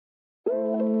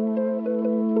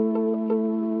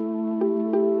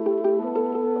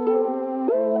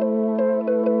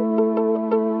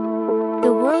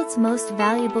World's Most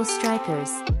Valuable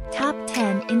Strikers, Top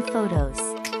 10 in Photos.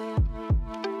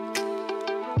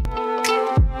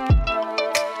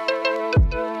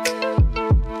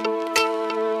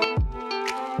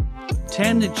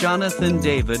 10. Jonathan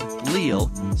David, Lille,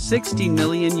 €60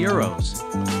 million.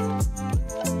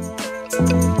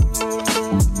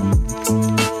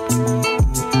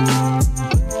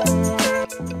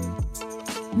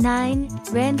 9.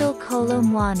 Randal Kolo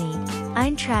Muani,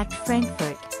 Eintracht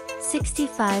Frankfurt,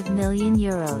 €65 million.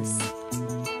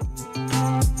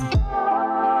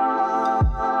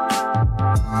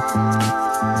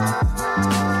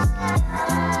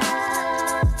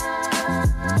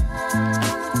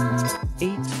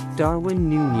 8. Darwin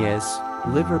Núñez,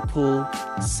 Liverpool,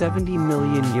 €70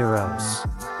 million.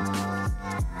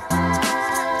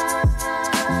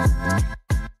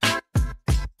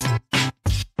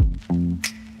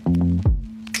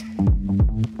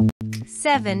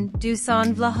 7.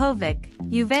 Dusan Vlahovic,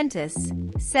 Juventus,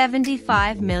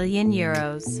 €75 million.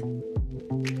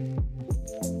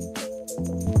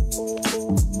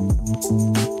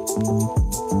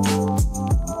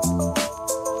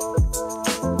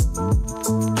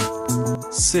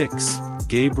 6.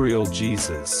 Gabriel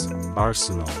Jesus,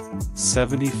 Arsenal,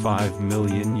 €75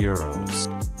 million.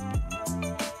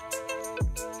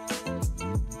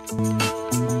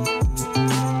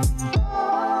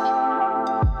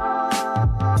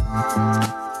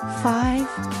 5.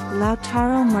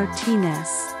 Lautaro Martinez,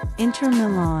 Inter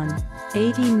Milan,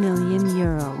 €80 million.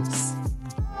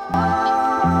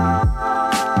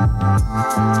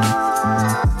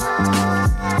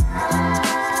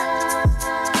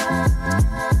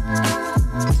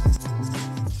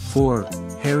 4.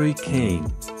 Harry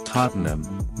Kane, Tottenham,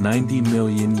 €90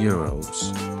 million.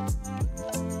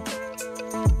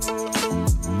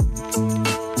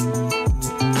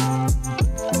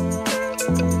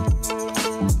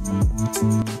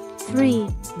 3.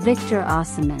 Victor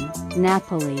Osimhen,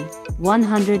 Napoli,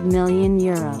 €100 million.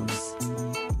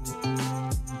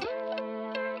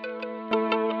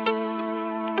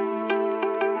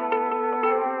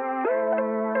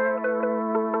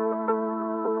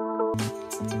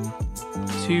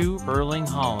 2. Erling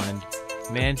Haaland,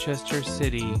 Manchester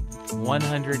City,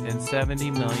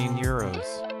 €170 million.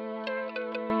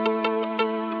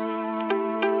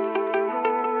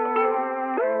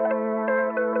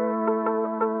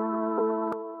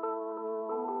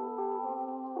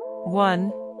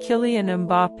 1. Kylian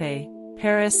Mbappé,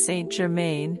 Paris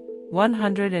Saint-Germain,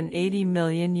 €180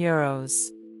 million.